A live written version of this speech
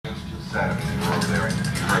said, I mean, you were over there and you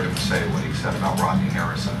heard him say what he said about Rodney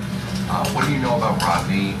Harrison. What do you know about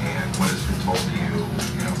Rodney, and what has been told to you,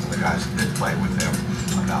 from the guys that did play with him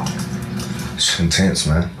about him? It's intense,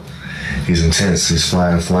 man. He's intense. He's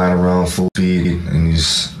flying around full speed, and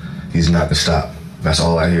he's not to stop. That's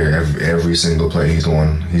all I hear. Every single play, he's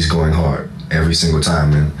going hard every single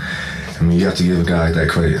time. And I mean, you have to give a guy like that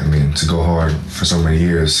credit. I mean, to go hard for so many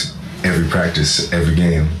years, every practice, every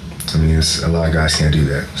game. I mean, a lot of guys can't do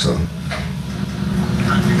that. So.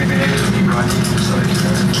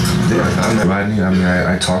 Yeah, I met Rodney. I mean,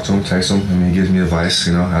 I talk to him, text him. I mean, he gives me advice.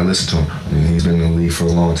 I listen to him. I mean, he's been in the league for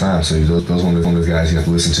a long time, so those one of the guys you have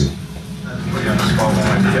to listen to.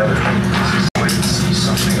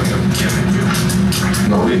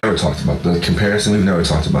 No, we never talked about the comparison. We've never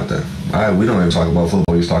talked about that. We don't even talk about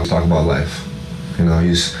football. We just talk about life.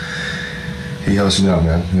 He helps me out,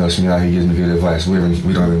 man. He helps me out. He gives me good advice. We don't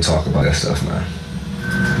even talk about that stuff, man.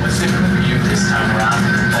 What's different for you this time around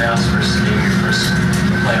in the playoffs versus maybe your first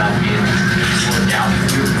playoff game? Slow down for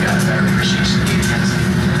you. You got a better appreciation of the intensity.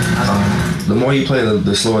 The more you play,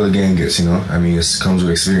 the slower the game gets. I mean, it comes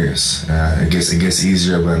with experience. It gets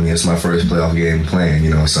easier, but I mean, it's my first playoff game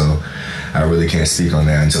playing. So I really can't speak on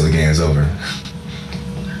that until the game's over.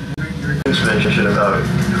 Your mention about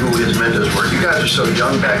who his mentors were. You guys are so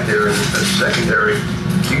young back there in the secondary.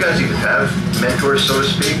 Do you guys even have mentors, so to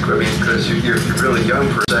speak? I mean, because you're really young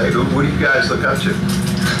per se. Who do you guys look up to?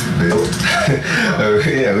 Bill.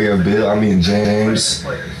 Yeah, we have Bill. I mean, James.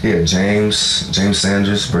 Yeah, James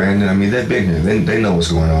Sanders, Brandon. I mean, they've been here. They know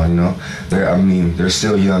what's going on. They're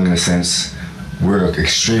still young in a sense. We're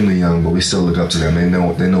extremely young, but we still look up to them. They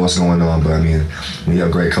know what's going on. But I mean, when you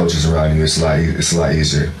have great coaches around you, it's a lot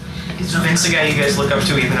easier. Is Vince the guy you guys look up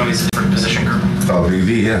to, even though he's a different position group? Oh,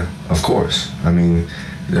 VV, yeah, of course. I mean,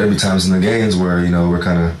 there'll be times in the games where we're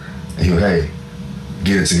kind of, hey,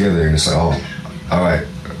 get it together, and it's like, oh, all right,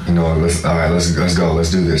 let's go, let's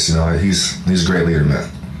do this. He's a great leader, man.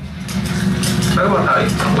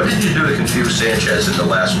 What did you do to confuse Sanchez in the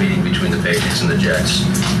last meeting between the Patriots and the Jets?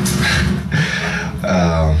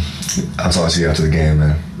 I'll talk to you after the game,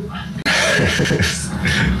 man.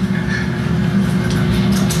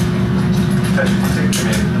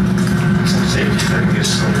 Some safety that we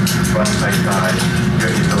just run type guy, you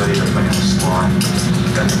have the ability to play in the slot,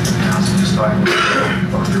 just talking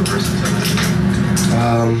about your versatility.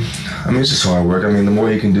 I mean, it's just hard work. I mean, the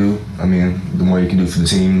more you can do, the more you can do for the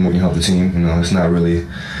team, the more you can help the team. It's not really,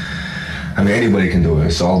 anybody can do it.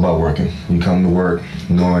 It's all about working. You come to work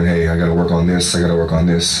knowing, hey, I got to work on this, I got to work on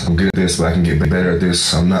this. I'm good at this, but I can get better at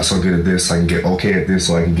this. I'm not so good at this, I can get okay at this,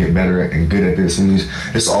 so I can get better and good at this.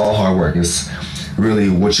 It's all hard work. It's really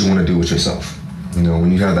what you want to do with yourself.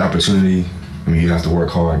 When you have the opportunity, you have to work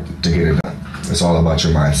hard to get it done. It's all about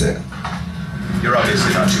your mindset. You're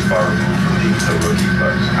obviously not too far removed from being a rookie,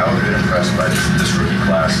 but how have you been impressed by this rookie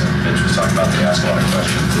class? And Vince was talking about they ask a lot of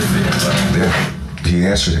questions. They fit in well. Yeah. He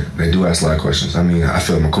answered it. They do ask a lot of questions. I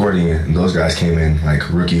feel McCourty and those guys came in like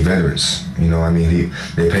rookie veterans.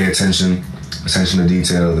 They pay attention to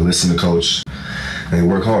detail, they listen to coach, and they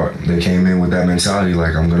work hard. They came in with that mentality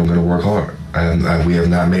like, I'm gonna work hard. We have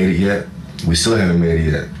not made it yet. We still haven't made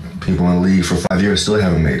it yet. People in the league for 5 years still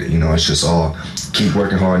haven't made it. It's just all keep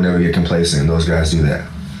working hard, never get complacent. Those guys do that.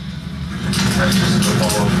 That's just a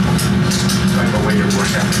follow-up, the way you're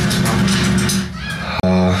working.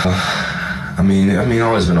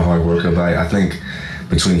 Always been a hard worker, but I think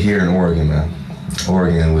between here and Oregon, man,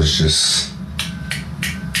 Oregon was just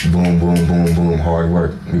boom, boom, boom, boom, hard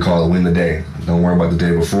work. We call it win the day. Don't worry about the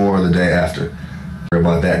day before or the day after. Worry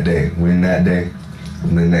about that day. Win that day,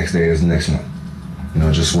 and the next day is the next one.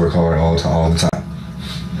 Just work hard all the time.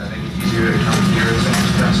 I think it's easier to come here and say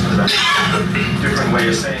that's a different way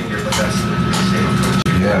of saying it, but that's the same approach.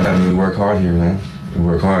 Yeah, we work hard here, man. We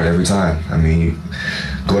work hard every time. You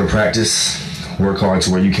go to practice, work hard to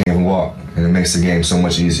where you can't even walk, and it makes the game so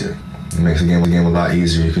much easier. It makes the game a lot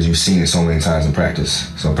easier because you've seen it so many times in practice.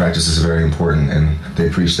 So practice is very important, and they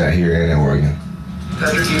preach that here and at Oregon.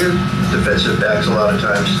 Patrick, you hear defensive backs a lot of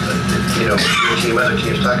times, your team, other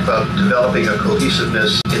teams talk about developing a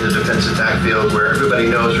cohesiveness in the defensive backfield where everybody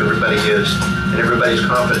knows where everybody is and everybody's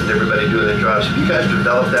confident in everybody doing their jobs. Have you guys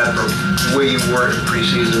developed that from where you were in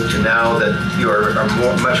preseason to now that you are a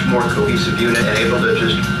much more cohesive unit and able to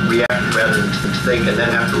just react rather than think and then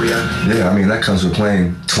have to react? Yeah, that comes with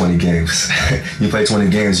playing 20 games. You play 20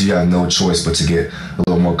 games, you have no choice but to get a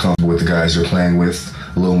little more comfortable with the guys you're playing with,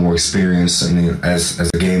 a little more experience, and then as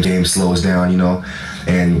the game slows down,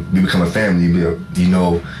 and you become a family,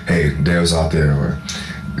 hey, Dave's out there, or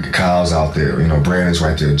Kyle's out there, you know, Brandon's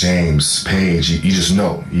right there, James, Paige, you just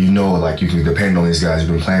know. You know, like, you can depend on these guys.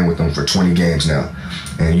 You've been playing with them for 20 games now.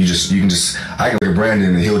 And you can just, I can look at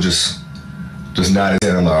Brandon and he'll just nod his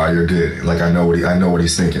head. I'm like, oh, you're good. Like, I know what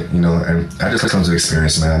he's thinking, you know, and that just comes with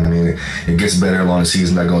experience, man. I mean, it gets better along the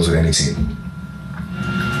season. That goes with any team.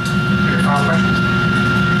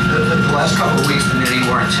 The last couple of weeks been any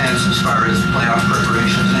more intense as far as playoff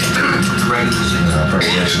preparations from the regular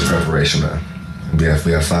season? Preparation, man. We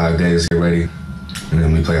have 5 days to get ready, and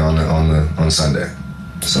then we play on Sunday.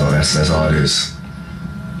 So that's all it is.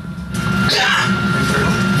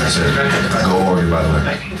 That's it. Go Oregon, by the way.